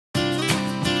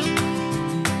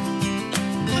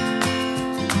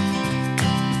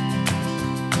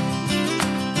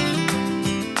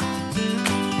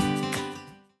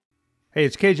Hey,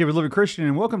 it's KJ with Living Christian,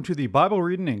 and welcome to the Bible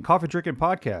Reading and Coffee Drinking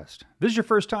Podcast. If this is your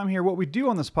first time here, what we do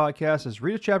on this podcast is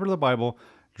read a chapter of the Bible,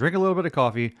 drink a little bit of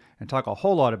coffee, and talk a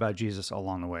whole lot about Jesus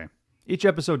along the way. Each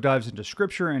episode dives into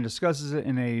Scripture and discusses it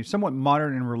in a somewhat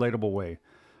modern and relatable way.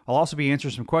 I'll also be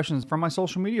answering some questions from my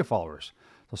social media followers,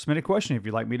 so submit a question if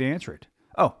you'd like me to answer it.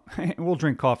 Oh, and we'll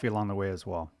drink coffee along the way as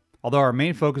well. Although our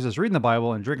main focus is reading the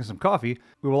Bible and drinking some coffee,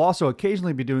 we will also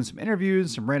occasionally be doing some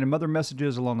interviews, some random other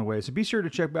messages along the way, so be sure to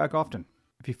check back often.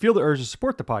 If you feel the urge to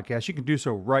support the podcast, you can do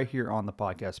so right here on the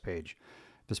podcast page.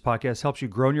 If this podcast helps you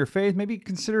grow in your faith, maybe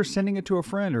consider sending it to a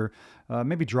friend or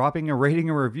maybe dropping a rating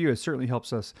or review. It certainly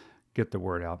helps us get the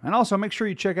word out. And also make sure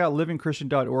you check out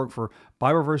livingchristian.org for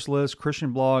Bible verse lists,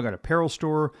 Christian blog, an apparel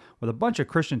store with a bunch of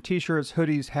Christian t-shirts,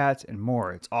 hoodies, hats, and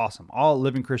more. It's awesome. All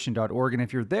at livingchristian.org. And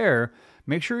if you're there,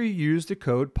 make sure you use the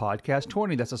code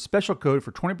podcast20. That's a special code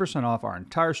for 20% off our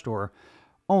entire store,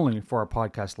 only for our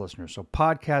podcast listeners. So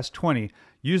podcast20,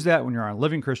 use that when you're on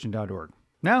livingchristian.org.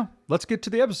 Now, let's get to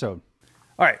the episode.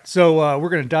 All right, so we're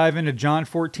going to dive into John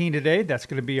 14 today. That's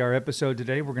going to be our episode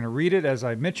today. We're going to read it, as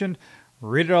I mentioned,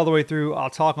 read it all the way through.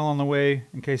 I'll talk along the way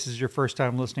in case this is your first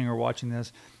time listening or watching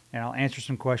this, and I'll answer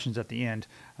some questions at the end.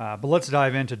 But let's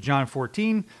dive into John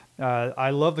 14. I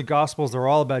love the Gospels. They're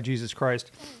all about Jesus Christ.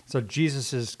 So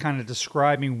Jesus is kind of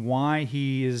describing why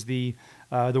he is the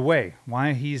way,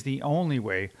 why he's the only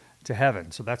way to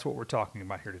heaven. So that's what we're talking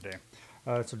about here today.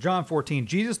 So John 14,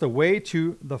 Jesus, the way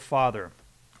to the Father.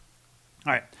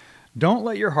 All right. Don't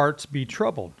let your hearts be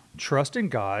troubled. Trust in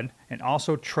God and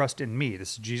also trust in me.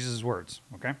 This is Jesus' words,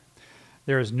 okay?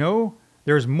 There is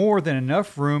more than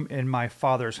enough room in my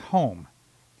Father's home.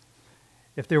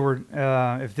 If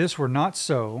this were not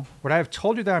so, would I have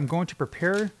told you that I'm going to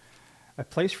prepare a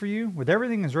place for you? When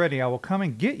everything is ready, I will come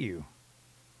and get you,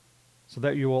 so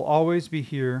that you will always be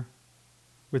here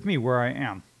with me where I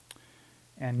am,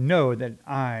 and know that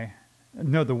I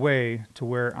know the way to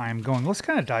where I am going. Let's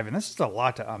kind of dive in. This is a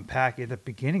lot to unpack at the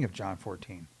beginning of John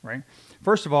 14, right?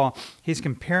 First of all, he's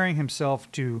comparing himself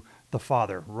to the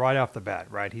Father right off the bat,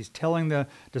 right? He's telling the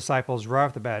disciples right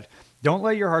off the bat, don't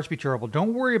let your hearts be troubled.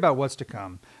 Don't worry about what's to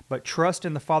come, but trust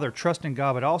in the Father, trust in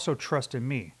God, but also trust in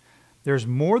me. There's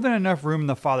more than enough room in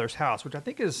the Father's house, which I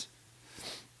think is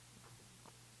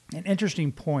an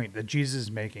interesting point that Jesus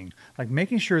is making, like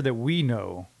making sure that we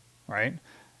know, right?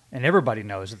 And everybody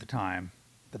knows at the time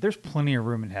that there's plenty of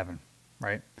room in heaven,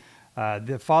 right?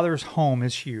 The Father's home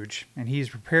is huge, and he's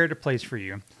prepared a place for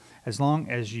you as long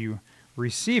as you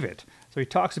receive it. So he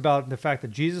talks about the fact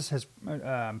that Jesus has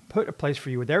put a place for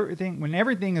you with everything. When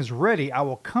everything is ready, I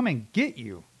will come and get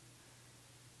you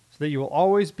so that you will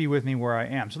always be with me where I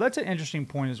am. So that's an interesting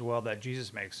point as well that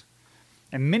Jesus makes.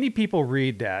 And many people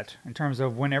read that in terms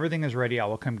of when everything is ready, I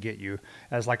will come get you,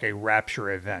 as like a rapture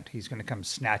event. He's going to come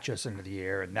snatch us into the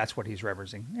air, and that's what he's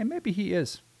referencing. And maybe he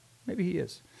is. Maybe he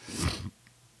is.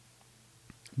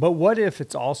 But what if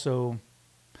it's also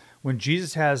when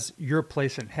Jesus has your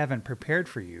place in heaven prepared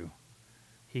for you,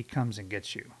 he comes and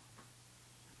gets you?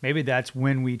 Maybe that's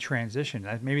when we transition.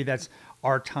 Maybe that's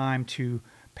our time to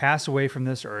pass away from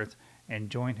this earth and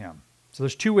join him. So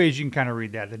there's two ways you can kind of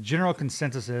read that. The general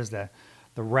consensus is that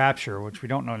the rapture, which we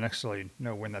don't necessarily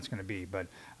know when that's going to be, but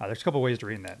there's a couple ways to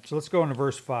read that. So let's go into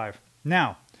verse 5.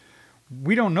 Now,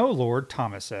 we don't know, Lord,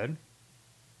 Thomas said.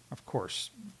 Of course,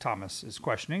 Thomas is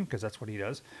questioning because that's what he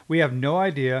does. We have no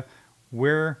idea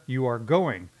where you are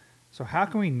going. So how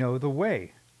can we know the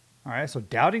way? All right, so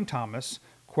doubting Thomas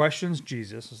questions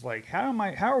Jesus. It's like, how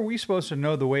are we supposed to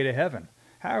know the way to heaven?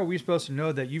 How are we supposed to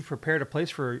know that you've prepared a place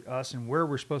for us and where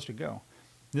we're supposed to go?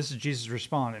 This is Jesus'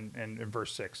 response in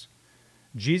verse 6.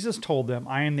 Jesus told them,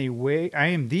 I am the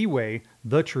way,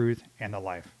 the truth, and the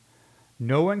life.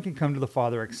 No one can come to the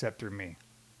Father except through me.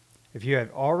 If you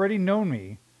had already known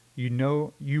me,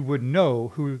 you would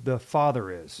know who the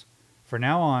Father is. From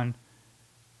now on,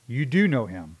 you do know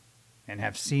him and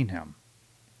have seen him.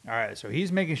 All right, so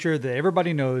he's making sure that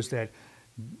everybody knows that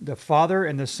the Father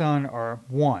and the Son are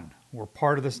one. We're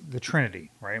part of the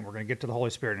Trinity, right? We're going to get to the Holy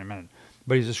Spirit in a minute.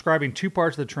 But he's describing two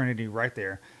parts of the Trinity right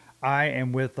there. I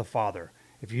am with the Father.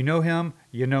 If you know him,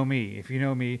 you know me. If you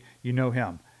know me, you know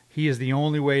him. He is the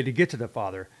only way to get to the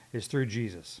Father is through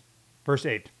Jesus. Verse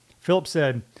 8, Philip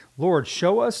said, Lord,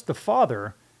 show us the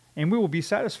Father, and we will be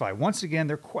satisfied. Once again,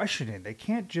 they're questioning. They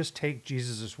can't just take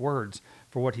Jesus' words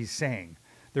for what he's saying.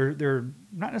 They're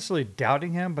not necessarily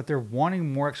doubting him, but they're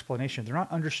wanting more explanation. They're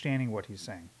not understanding what he's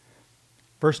saying.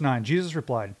 Verse 9, Jesus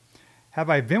replied,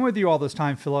 have I been with you all this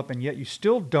time, Philip, and yet you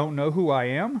still don't know who I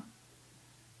am?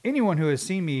 Anyone who has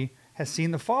seen me has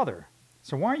seen the Father.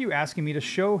 So why are you asking me to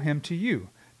show him to you?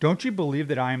 Don't you believe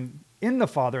that I am in the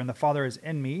Father and the Father is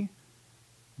in me?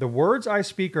 The words I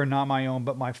speak are not my own,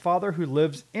 but my Father who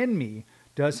lives in me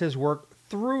does his work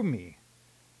through me.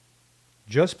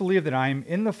 Just believe that I am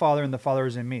in the Father and the Father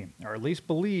is in me, or at least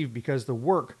believe because the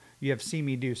work you have seen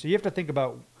me do. So you have to think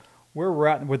about where we're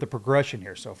at with the progression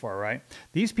here so far, right?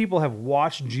 These people have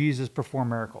watched Jesus perform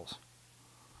miracles.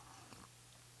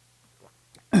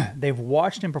 They've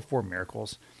watched him perform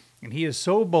miracles, and he is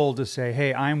so bold to say,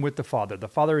 hey, I'm with the Father. The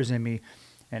Father is in me,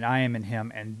 and I am in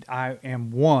him, and I am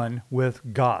one with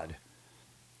God.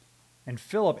 And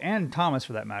Philip and Thomas,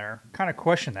 for that matter, kind of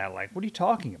question that, like, what are you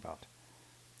talking about?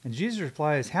 And Jesus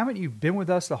replies, haven't you been with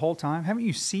us the whole time? Haven't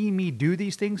you seen me do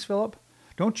these things, Philip?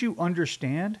 Don't you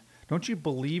understand? Don't you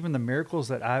believe in the miracles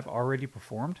that I've already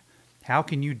performed? How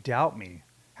can you doubt me?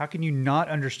 How can you not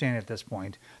understand at this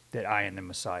point that I am the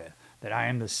Messiah, that I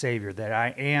am the Savior, that I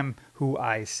am who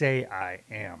I say I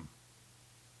am?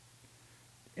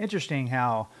 Interesting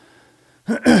how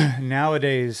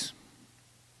nowadays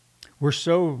we're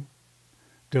so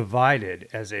divided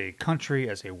as a country,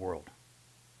 as a world.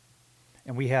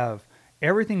 And we have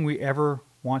everything we ever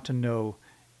want to know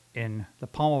in the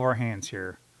palm of our hands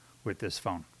here with this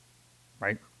phone,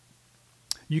 right?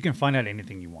 You can find out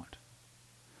anything you want.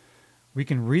 We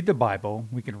can read the Bible.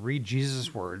 We can read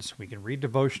Jesus' words. We can read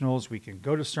devotionals. We can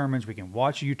go to sermons. We can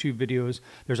watch YouTube videos.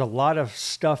 There's a lot of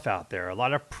stuff out there, a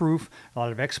lot of proof, a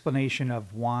lot of explanation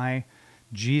of why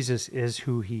Jesus is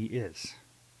who he is.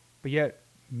 But yet,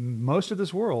 most of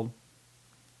this world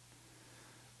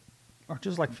are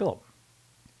just like Philip.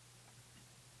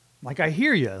 Like, I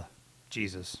hear you,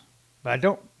 Jesus, but I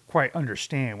don't quite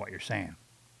understand what you're saying.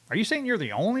 Are you saying you're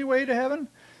the only way to heaven?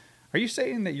 Are you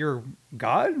saying that you're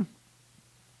God?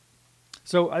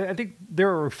 So I think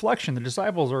they're a reflection. The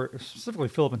disciples are, specifically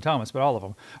Philip and Thomas, but all of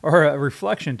them, are a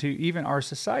reflection to even our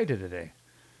society today.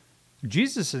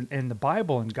 Jesus and the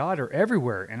Bible and God are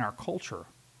everywhere in our culture.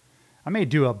 I may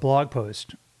do a blog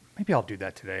post. Maybe I'll do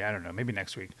that today. I don't know. Maybe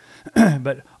next week.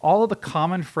 But all of the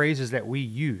common phrases that we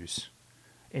use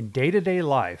in day-to-day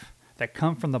life that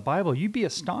come from the Bible, you'd be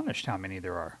astonished how many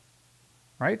there are,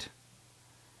 right?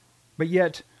 But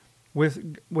yet,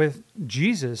 with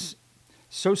Jesus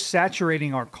so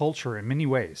saturating our culture in many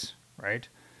ways, right?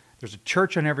 There's a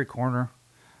church on every corner.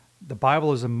 The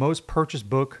Bible is the most purchased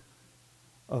book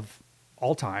of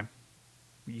all time.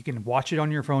 You can watch it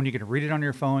on your phone. You can read it on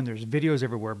your phone. There's videos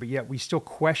everywhere, but yet we still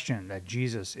question that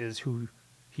Jesus is who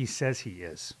he says he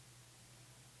is.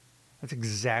 That's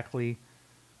exactly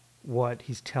what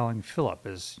he's telling Philip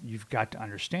is you've got to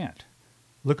understand.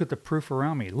 Look at the proof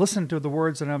around me. Listen to the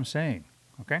words that I'm saying.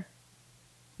 Okay?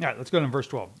 All right, let's go to verse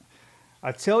 12.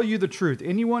 I tell you the truth.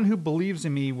 Anyone who believes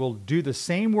in me will do the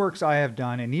same works I have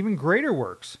done and even greater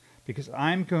works because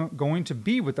I'm going to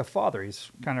be with the Father. He's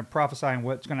kind of prophesying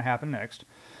what's going to happen next.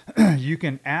 You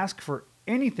can ask for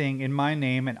anything in my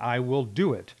name and I will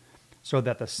do it so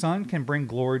that the Son can bring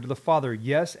glory to the Father.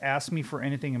 Yes, ask me for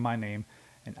anything in my name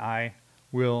and I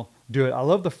will do it. I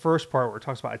love the first part where it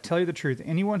talks about, I tell you the truth,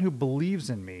 anyone who believes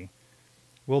in me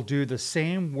will do the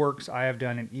same works I have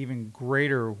done and even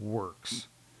greater works,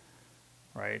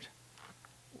 right?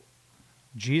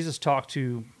 Jesus talked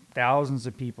to thousands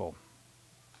of people.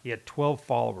 He had 12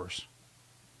 followers.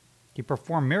 He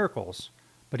performed miracles,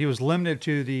 but he was limited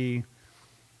to the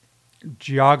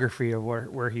geography of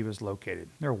where he was located.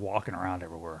 They're walking around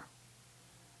everywhere.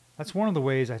 That's one of the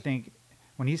ways I think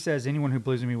when he says anyone who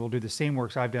believes in me will do the same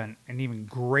works I've done and even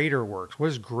greater works. What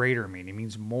does greater mean? It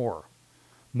means more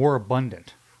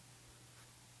abundant.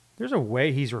 There's a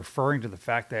way he's referring to the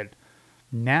fact that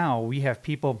now we have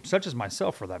people, such as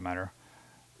myself for that matter,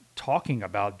 talking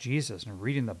about Jesus and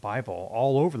reading the Bible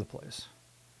all over the place.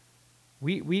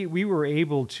 We were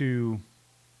able to,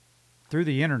 through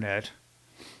the internet,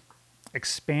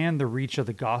 expand the reach of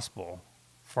the gospel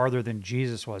farther than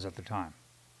Jesus was at the time.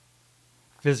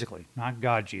 Physically, not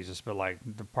God Jesus, but like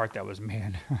the part that was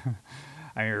man.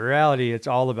 I mean, in reality, it's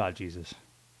all about Jesus.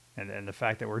 And the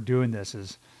fact that we're doing this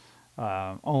is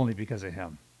only because of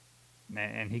him.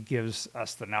 And he gives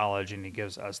us the knowledge and he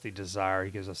gives us the desire,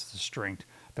 he gives us the strength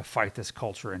to fight this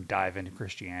culture and dive into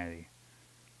Christianity.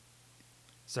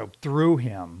 So through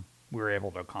him, we were able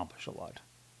to accomplish a lot,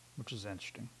 which is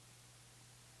interesting.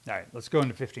 All right, let's go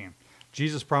into 15.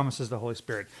 Jesus promises the Holy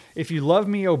Spirit. If you love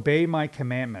me, obey my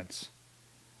commandments.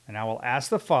 And I will ask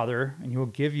the Father, and he will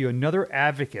give you another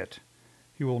advocate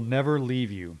who will never leave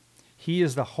you. He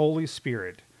is the Holy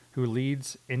Spirit who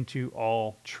leads into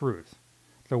all truth.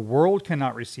 The world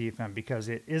cannot receive him because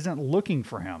it isn't looking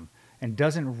for him and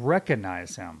doesn't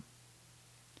recognize him.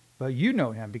 But you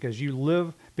know him because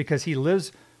he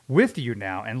lives with you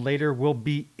now and later will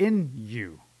be in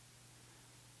you.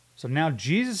 So now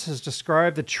Jesus has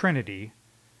described the Trinity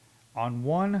on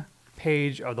one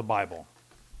page of the Bible.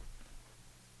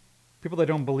 People that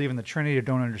don't believe in the Trinity or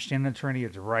don't understand the Trinity,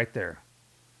 it's right there.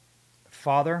 The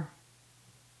Father,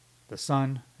 the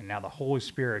Son, and now the Holy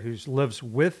Spirit, who lives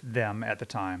with them at the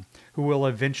time, who will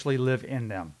eventually live in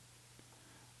them.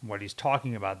 What he's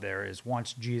talking about there is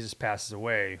once Jesus passes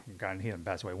away, God, he doesn't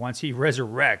pass away, once he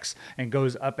resurrects and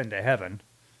goes up into heaven,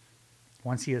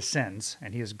 once he ascends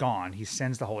and he is gone, he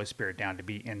sends the Holy Spirit down to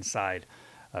be inside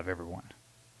of everyone.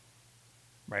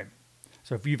 Right?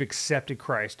 So if you've accepted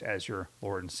Christ as your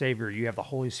Lord and Savior, you have the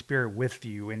Holy Spirit with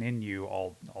you and in you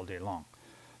all day long.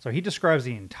 So he describes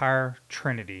the entire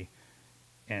Trinity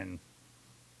in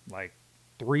like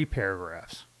 3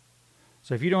 paragraphs.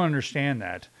 So if you don't understand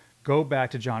that, go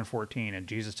back to John 14 and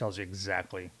Jesus tells you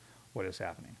exactly what is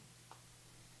happening.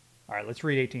 All right, let's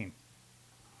read 18.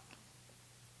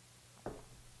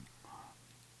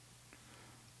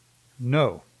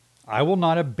 No, I will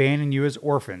not abandon you as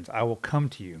orphans. I will come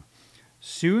to you.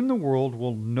 Soon the world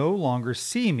will no longer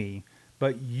see me,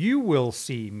 but you will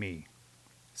see me.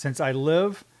 Since I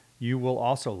live, you will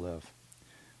also live.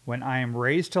 When I am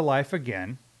raised to life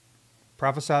again,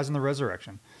 prophesies in the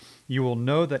resurrection, you will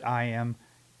know that I am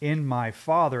in my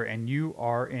Father, and you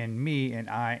are in me, and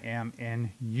I am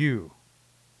in you.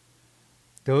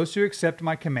 Those who accept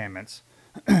my commandments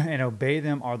and obey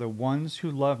them are the ones who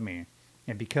love me.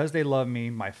 And because they love me,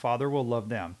 my Father will love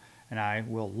them, and I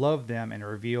will love them and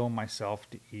reveal myself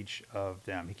to each of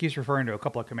them. He keeps referring to a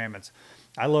couple of commandments.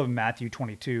 I love Matthew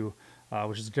 22,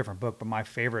 which is a different book, but my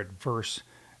favorite verse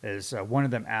is one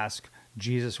of them asks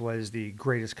Jesus what is the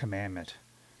greatest commandment.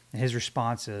 And his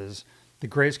response is, the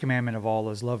greatest commandment of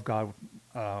all is love God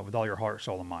with all your heart,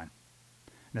 soul, and mind.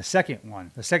 And the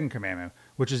second commandment,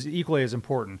 which is equally as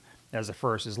important as the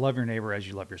first, is love your neighbor as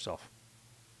you love yourself.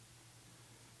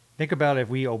 Think about if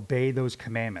we obey those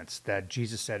commandments that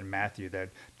Jesus said in Matthew that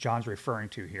John's referring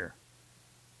to here.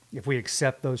 If we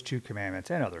accept those 2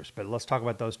 commandments and others, but let's talk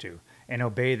about those 2, and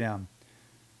obey them,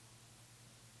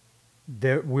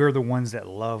 we're the ones that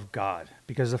love God.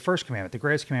 Because the first commandment, the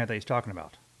greatest commandment that he's talking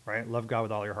about, right? Love God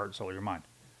with all your heart, soul, and your mind.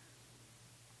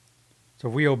 So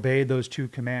if we obey those 2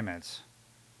 commandments,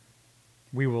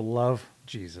 we will love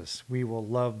Jesus. We will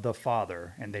love the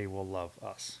Father, and they will love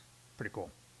us. Pretty cool.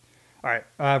 All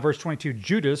right, verse 22,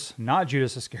 Judas, not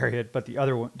Judas Iscariot, but the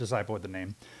other disciple with the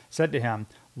name, said to him,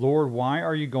 Lord, why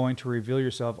are you going to reveal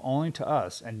yourself only to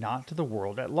us and not to the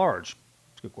world at large?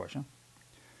 That's a good question.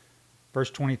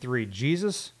 Verse 23,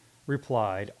 Jesus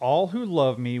replied, all who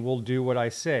love me will do what I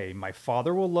say. My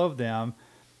Father will love them,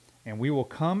 and we will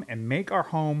come and make our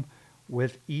home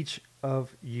with each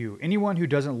of you. Anyone who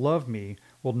doesn't love me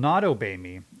will not obey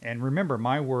me, and remember,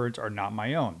 my words are not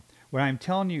my own. What I am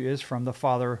telling you is from the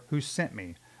Father who sent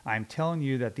me. I am telling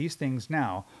you that these things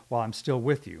now while I'm still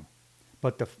with you.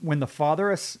 But when the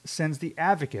Father sends the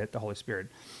advocate, the Holy Spirit,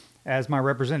 as my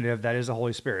representative, that is the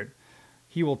Holy Spirit,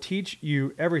 he will teach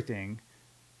you everything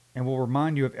and will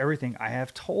remind you of everything I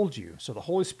have told you. So the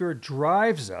Holy Spirit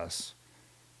drives us,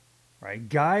 right,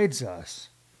 guides us,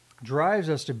 drives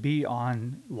us to be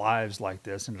on lives like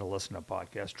this and to listen to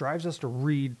podcasts, drives us to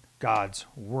read God's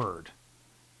Word.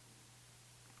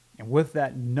 And with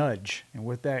that nudge and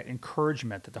with that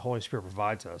encouragement that the Holy Spirit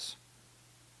provides us,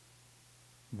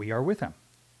 we are with him.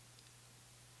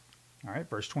 All right,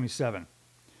 verse 27.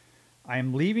 I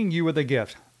am leaving you with a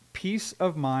gift, peace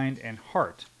of mind and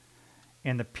heart.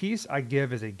 And the peace I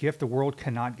give is a gift the world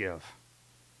cannot give.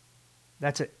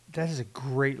 That is a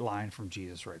great line from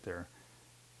Jesus right there.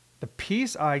 The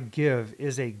peace I give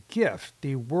is a gift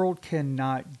the world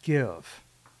cannot give.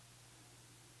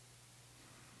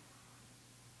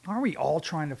 Aren't we all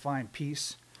trying to find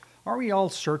peace? Aren't we all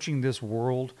searching this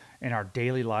world in our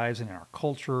daily lives and in our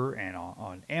culture and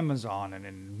on Amazon and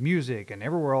in music and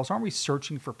everywhere else? Aren't we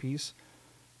searching for peace?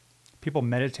 People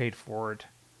meditate for it.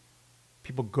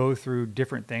 People go through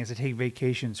different things. They take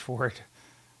vacations for it.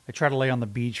 They try to lay on the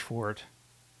beach for it.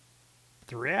 But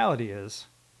the reality is,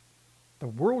 the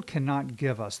world cannot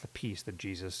give us the peace that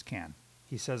Jesus can.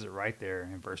 He says it right there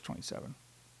in verse 27.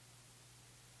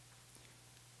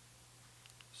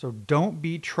 So don't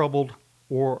be troubled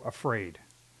or afraid.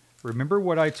 Remember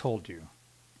what I told you.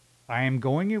 I am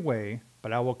going away,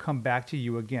 but I will come back to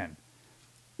you again.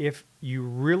 If you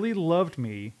really loved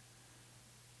me,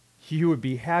 you would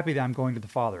be happy that I'm going to the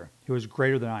Father, who is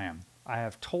greater than I am. I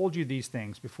have told you these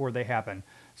things before they happen,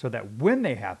 so that when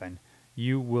they happen,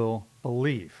 you will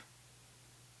believe.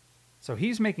 So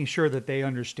he's making sure that they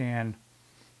understand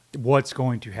what's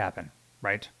going to happen,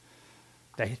 right?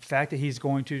 The fact that he's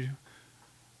going to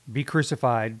be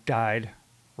crucified, died,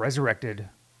 resurrected,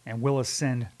 and will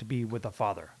ascend to be with the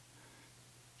Father.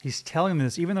 He's telling them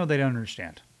this even though they don't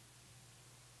understand.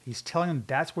 He's telling them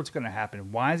that's what's going to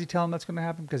happen. Why is he telling them that's going to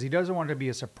happen? Because he doesn't want it to be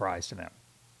a surprise to them.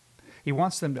 He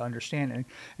wants them to understand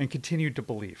and continue to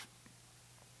believe.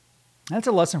 That's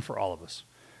a lesson for all of us,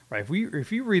 right?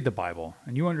 If you read the Bible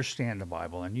and you understand the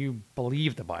Bible and you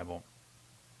believe the Bible,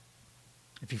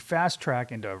 if you fast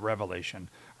track into Revelation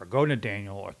or go into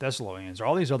Daniel or Thessalonians or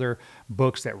all these other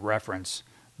books that reference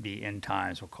the end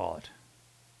times, we'll call it,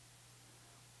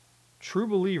 true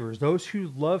believers, those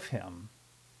who love him,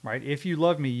 right? If you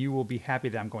love me, you will be happy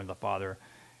that I'm going to the Father.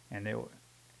 And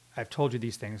I've told you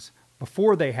these things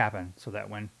before they happen so that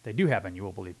when they do happen, you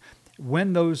will believe.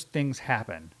 When those things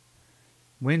happen,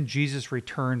 when Jesus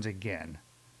returns again,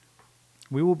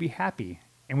 we will be happy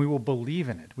and we will believe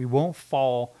in it. We won't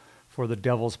fall for the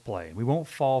devil's play. We won't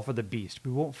fall for the beast.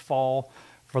 We won't fall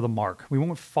for the mark. We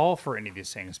won't fall for any of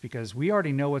these things because we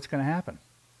already know what's going to happen.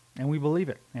 And we believe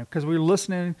it because we're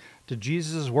listening to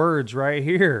Jesus' words right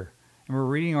here. And we're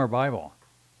reading our Bible.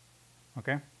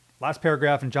 Okay? Last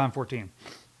paragraph in John 14.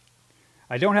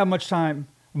 I don't have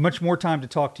much more time to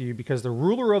talk to you because the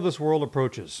ruler of this world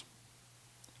approaches.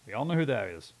 We all know who that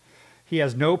is. He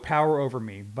has no power over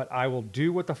me, but I will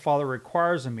do what the Father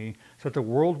requires of me so that the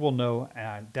world will know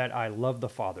that I love the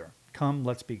Father. Come,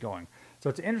 let's be going. So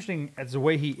it's interesting as the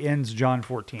way he ends John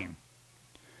 14.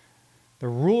 The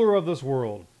ruler of this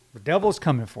world, the devil is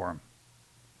coming for him.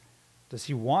 Does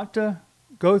he want to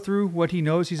go through what he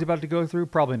knows he's about to go through?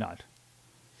 Probably not.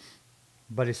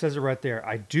 But he says it right there.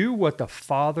 I do what the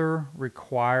Father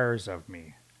requires of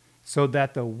me so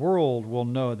that the world will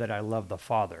know that I love the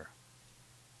Father.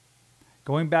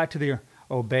 Going back to the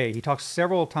obey, he talks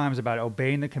several times about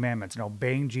obeying the commandments and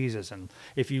obeying Jesus. And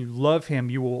if you love him,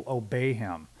 you will obey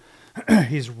him.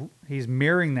 He's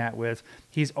mirroring that with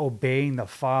he's obeying the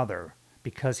Father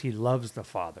because he loves the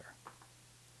Father.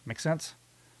 Make sense?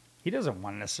 He doesn't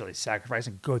want to necessarily sacrifice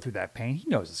and go through that pain. He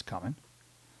knows it's coming.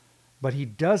 But he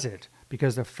does it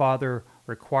because the Father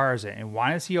requires it. And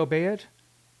why does he obey it?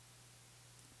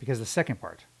 Because the second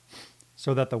part.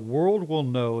 So that the world will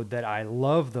know that I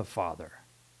love the Father.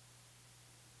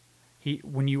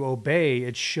 When you obey,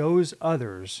 it shows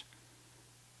others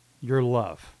your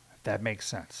love, if that makes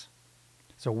sense.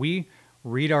 So we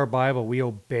read our Bible, we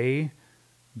obey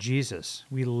Jesus.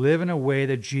 We live in a way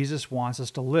that Jesus wants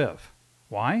us to live.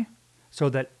 Why? So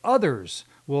that others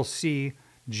will see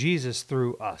Jesus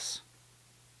through us.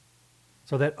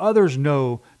 So that others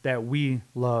know that we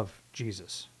love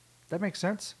Jesus. That makes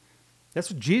sense? That's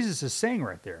what Jesus is saying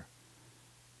right there.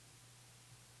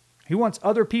 He wants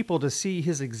other people to see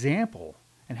his example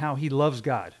and how he loves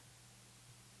God.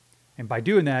 And by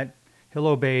doing that, he'll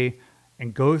obey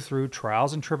and go through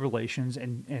trials and tribulations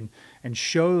and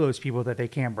show those people that they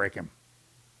can't break him.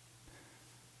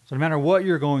 So no matter what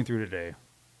you're going through today,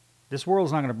 this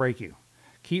world's not going to break you.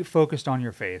 Keep focused on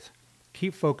your faith.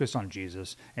 Keep focused on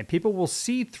Jesus. And people will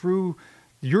see through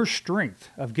your strength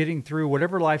of getting through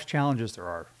whatever life's challenges there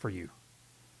are for you.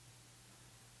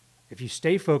 If you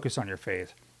stay focused on your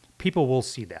faith, people will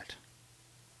see that.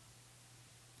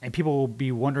 And people will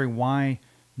be wondering why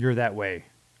you're that way.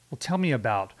 Well, tell me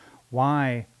about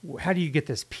why, how do you get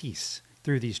this peace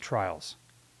through these trials?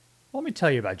 Well, let me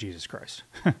tell you about Jesus Christ.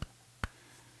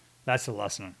 That's the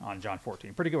lesson on John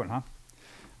 14. Pretty good one, huh?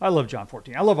 I love John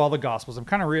 14. I love all the Gospels. I'm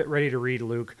kind of ready to read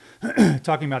Luke,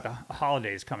 talking about the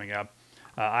holidays coming up.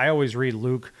 I always read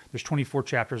Luke. There's 24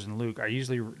 chapters in Luke. I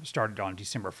usually start it on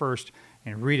December 1st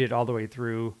and read it all the way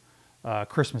through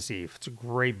Christmas Eve. It's a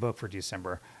great book for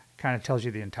December. It kind of tells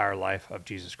you the entire life of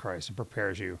Jesus Christ and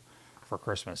prepares you for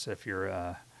Christmas if you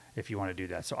want to do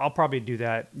that. So I'll probably do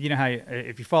that. You know how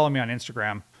if you follow me on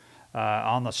Instagram,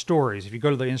 on the stories, if you go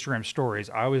to the Instagram stories,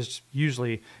 I always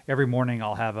usually every morning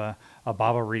I'll have a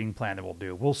Bible reading plan that we'll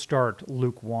do. We'll start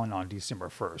Luke 1 on December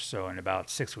 1st. So in about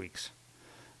 6 weeks.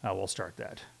 We'll start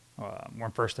that. We're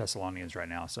in 1 Thessalonians right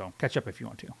now, so catch up if you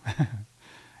want to.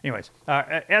 Anyways,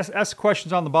 ask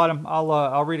questions on the bottom.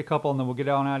 I'll read a couple, and then we'll get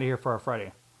on out of here for our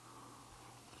Friday.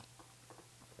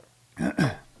 All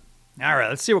right,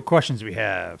 let's see what questions we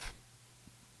have.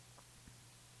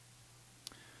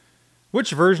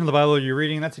 Which version of the Bible are you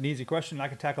reading? That's an easy question. I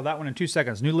can tackle that one in 2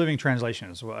 seconds. New Living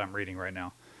Translation is what I'm reading right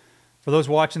now. For those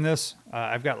watching this,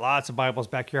 I've got lots of Bibles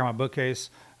back here on my bookcase.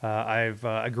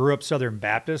 I grew up Southern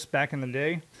Baptist back in the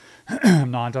day. I'm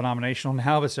non-denominational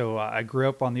now, but so I grew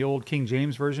up on the old King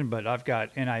James Version, but I've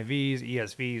got NIVs,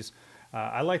 ESVs.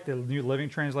 I like the New Living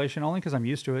Translation only because I'm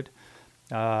used to it.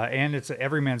 And it's an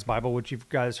Everyman's Bible, which you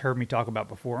guys heard me talk about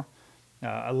before.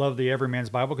 I love the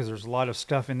Everyman's Bible because there's a lot of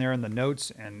stuff in there in the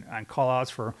notes and call outs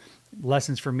for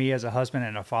lessons for me as a husband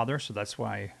and a father. So that's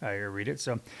why I read it.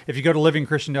 So if you go to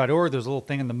livingchristian.org, there's a little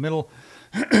thing in the middle,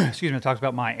 excuse me, it talks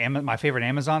about my favorite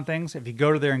Amazon things. If you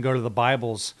go to there and go to the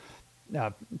Bibles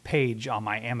page on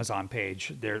my Amazon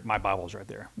page, there, my Bible's right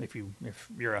there. If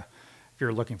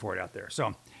you're looking for it out there.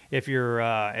 So if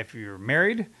you're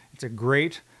married, it's a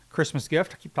great Christmas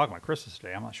gift. I keep talking about Christmas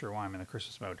today. I'm not sure why I'm in the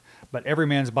Christmas mode. But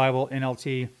Everyman's Bible,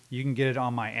 NLT, you can get it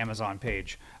on my Amazon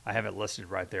page. I have it listed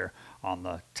right there on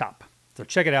the top. So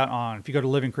check it out if you go to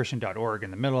livingchristian.org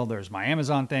in the middle, there's my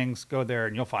Amazon things. Go there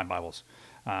and you'll find Bibles.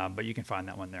 But you can find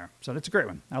that one there. So that's a great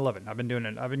one. I love it. I've been doing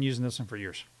it. I've been using this one for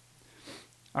years.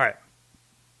 All right.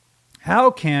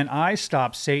 How can I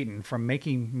stop Satan from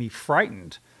making me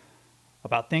frightened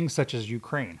about things such as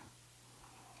Ukraine?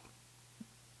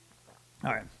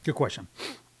 All right, good question.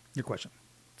 Good question.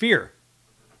 Fear.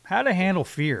 How to handle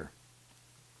fear.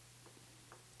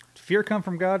 Does fear come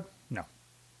from God? No.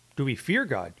 Do we fear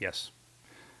God? Yes.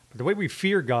 But the way we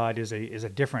fear God is a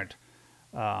different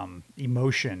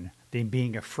emotion than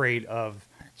being afraid of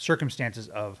circumstances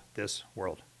of this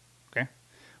world. Okay?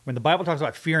 When the Bible talks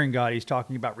about fearing God, he's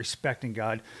talking about respecting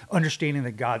God, understanding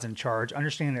that God's in charge,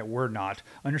 understanding that we're not,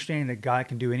 understanding that God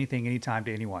can do anything, anytime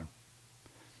to anyone.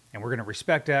 And we're going to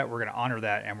respect that, we're going to honor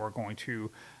that, and we're going to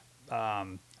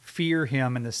fear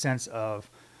him in the sense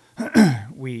of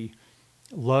we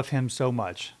love him so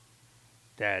much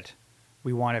that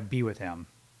we want to be with him,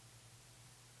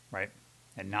 right?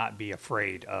 And not be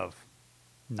afraid of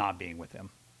not being with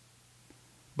him.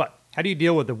 But how do you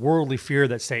deal with the worldly fear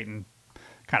that Satan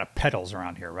kind of peddles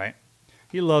around here, right?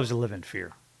 He loves to live in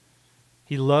fear.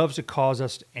 He loves to cause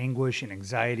us anguish and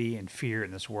anxiety and fear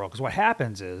in this world. Because what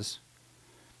happens is,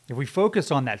 if we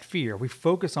focus on that fear, we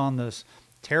focus on those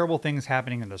terrible things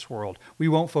happening in this world, we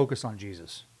won't focus on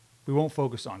Jesus. We won't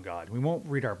focus on God. We won't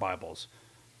read our Bibles.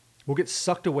 We'll get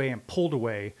sucked away and pulled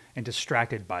away and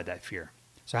distracted by that fear.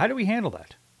 So how do we handle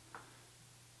that?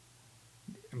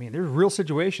 I mean, there's real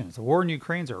situations. The war in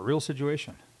Ukraine is a real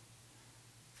situation.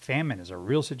 Famine is a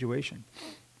real situation.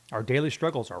 Our daily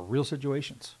struggles are real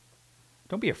situations.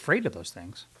 Don't be afraid of those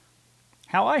things.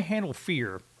 How I handle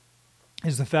fear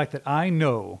is the fact that I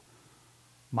know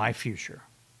my future,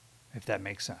 if that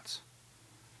makes sense.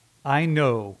 I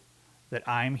know that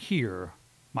I'm here.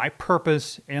 My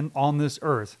purpose on this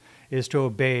earth is to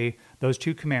obey those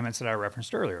two commandments that I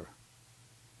referenced earlier.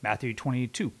 Matthew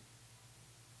 22.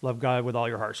 Love God with all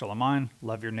your heart, soul, and mind.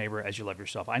 Love your neighbor as you love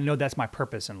yourself. I know that's my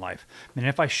purpose in life. And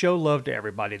if I show love to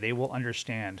everybody, they will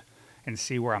understand and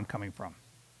see where I'm coming from.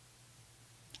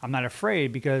 I'm not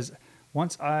afraid because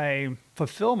once I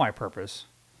fulfill my purpose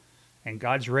and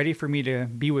God's ready for me to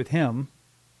be with him,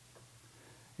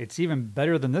 it's even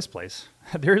better than this place.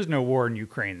 There is no war in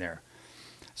Ukraine there.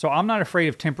 So I'm not afraid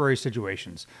of temporary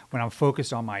situations when I'm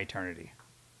focused on my eternity.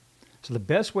 So the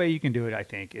best way you can do it, I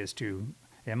think, is to,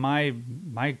 and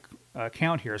my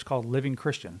account here is called Living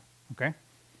Christian, okay?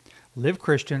 Live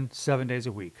Christian 7 days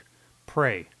a week.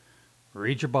 Pray,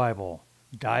 read your Bible,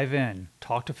 dive in,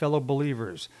 talk to fellow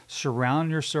believers,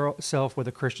 surround yourself with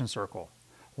a Christian circle,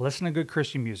 listen to good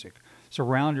Christian music,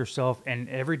 surround yourself, and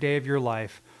every day of your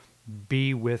life,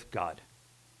 be with God.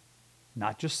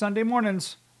 Not just Sunday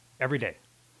mornings, every day.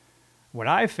 What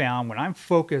I've found, when I'm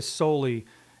focused solely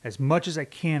as much as I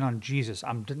can on Jesus,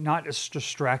 I'm not as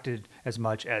distracted as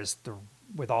much as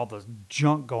with all the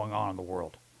junk going on in the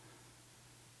world.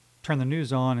 Turn the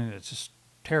news on and it's just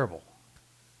terrible.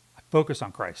 I focus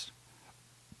on Christ.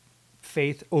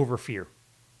 Faith over fear,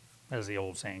 as the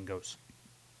old saying goes.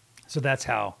 So that's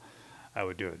how I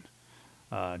would do it.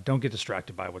 Don't get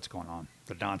distracted by what's going on,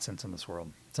 the nonsense in this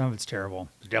world. Some of it's terrible.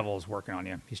 The devil is working on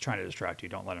you. He's trying to distract you.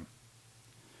 Don't let him.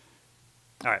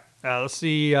 All right, let's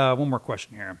see one more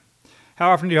question here. How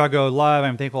often do I go live?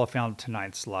 I'm thankful I found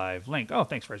tonight's live link. Oh,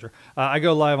 thanks, Fraser. I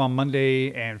go live on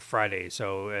Monday and Friday.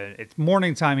 So it's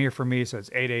morning time here for me, so it's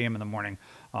 8 a.m. in the morning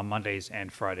on Mondays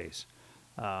and Fridays.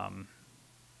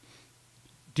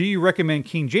 Do you recommend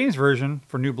King James Version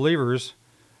for new believers,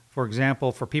 for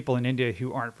example, for people in India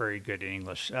who aren't very good in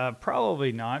English?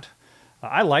 Probably not.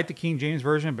 I like the King James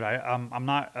Version, but I'm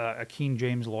not a King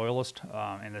James loyalist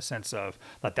in the sense of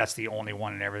that that's the only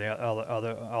one and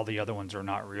all the other ones are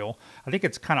not real. I think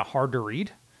it's kind of hard to read,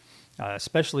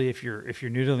 especially if you're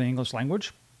new to the English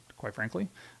language, quite frankly,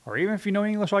 or even if you know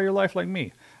English all your life like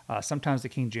me. Sometimes the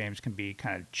King James can be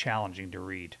kind of challenging to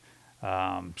read.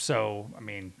 So, I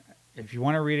mean, if you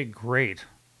want to read it, great.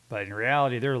 But in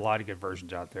reality, there are a lot of good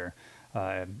versions out there.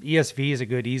 ESV is a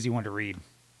good, easy one to read.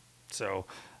 So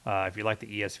If you like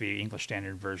the ESV, English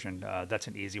Standard Version, that's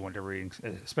an easy one to read,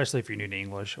 especially if you're new to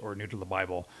English or new to the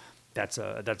Bible. That's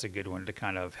a good one to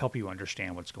kind of help you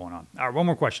understand what's going on. All right, one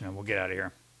more question and we'll get out of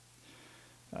here.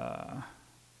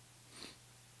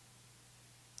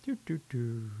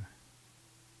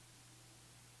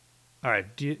 All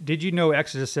right, did you know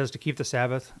Exodus says to keep the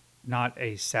Sabbath, not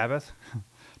a Sabbath?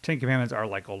 10 Commandments are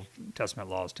like Old Testament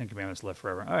laws. 10 Commandments live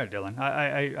forever. All right, Dylan,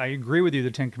 I agree with you.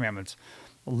 The 10 Commandments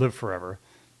live forever.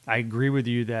 I agree with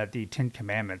you that the 10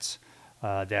 Commandments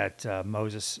that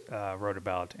Moses wrote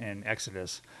about in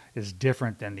Exodus is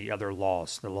different than the other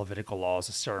laws, the Levitical laws,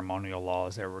 the ceremonial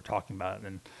laws that we're talking about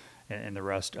in the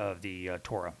rest of the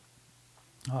Torah.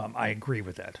 I agree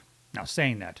with that. Now,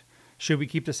 saying that, should we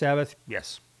keep the Sabbath?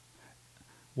 Yes.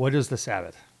 What is the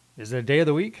Sabbath? Is it a day of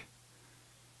the week?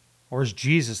 Or is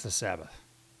Jesus the Sabbath?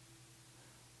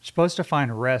 You're supposed to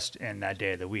find rest in that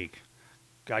day of the week.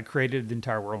 God created the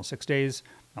entire world in 6 days.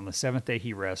 On the seventh day,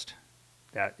 he rests.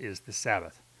 That is the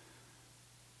Sabbath.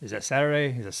 Is that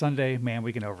Saturday? Is it Sunday? Man,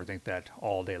 we can overthink that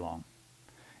all day long.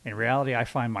 In reality, I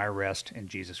find my rest in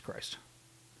Jesus Christ.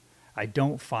 I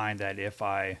don't find that if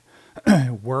I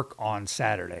work on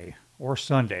Saturday or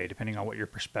Sunday, depending on what your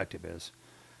perspective is,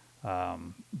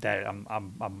 that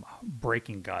I'm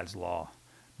breaking God's law.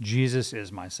 Jesus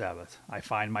is my Sabbath. I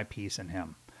find my peace in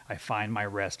him. I find my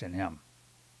rest in him.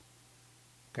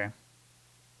 Okay?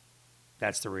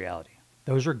 That's the reality.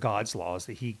 Those are God's laws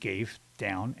that he gave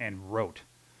down and wrote,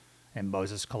 and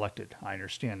Moses collected. I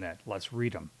understand that. Let's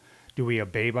read them. Do we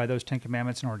obey by those 10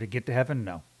 Commandments in order to get to heaven?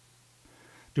 No.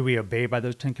 Do we obey by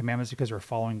those 10 Commandments because we're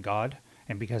following God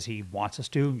and because he wants us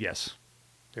to? Yes.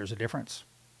 There's a difference.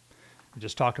 We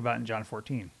just talked about in John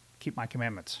 14. Keep my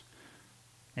commandments.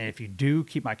 And if you do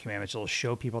keep my commandments, it'll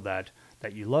show people that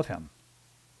you love him.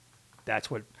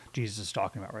 That's what Jesus is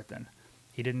talking about right then.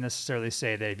 He didn't necessarily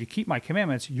say that if you keep my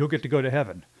commandments, you'll get to go to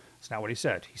heaven. That's not what he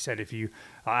said. He said,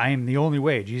 I am the only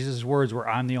way. Jesus' words were,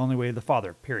 I'm the only way to the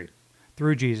Father, period.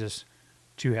 Through Jesus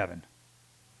to heaven.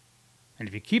 And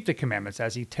if you keep the commandments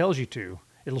as he tells you to,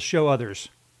 it'll show others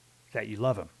that you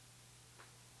love him.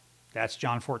 That's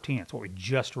John 14. That's what we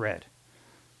just read.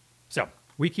 So,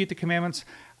 we keep the commandments.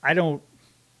 I don't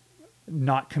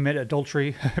not commit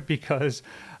adultery because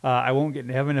I won't get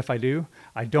into heaven if I do.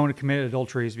 I don't commit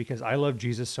adulteries because I love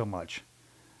Jesus so much.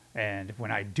 And when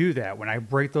I do that, when I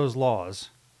break those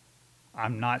laws,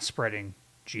 I'm not spreading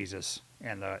Jesus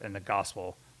and the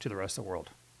gospel to the rest of the world.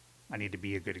 I need to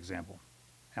be a good example.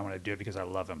 I want to do it because I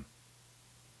love him.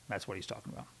 That's what he's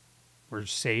talking about. We're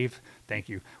saved. Thank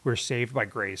you. We're saved by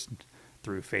grace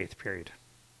through faith, period.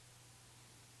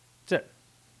 That's it.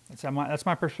 That's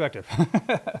my perspective.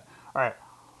 All right.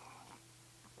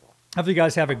 Hope you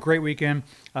guys have a great weekend.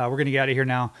 We're going to get out of here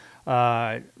now.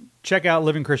 Check out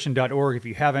livingchristian.org if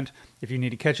you haven't. If you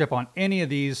need to catch up on any of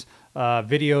these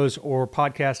videos or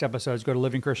podcast episodes, go to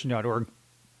livingchristian.org.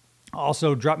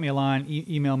 Also, drop me a line,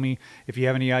 email me if you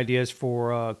have any ideas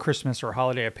for Christmas or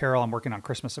holiday apparel. I'm working on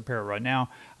Christmas apparel right now.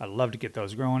 I'd love to get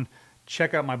those growing.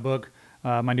 Check out my book,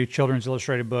 my new children's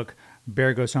illustrated book,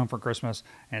 Bear Goes Home for Christmas.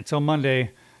 And until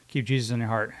Monday, keep Jesus in your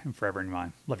heart and forever in your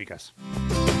mind. Love you guys.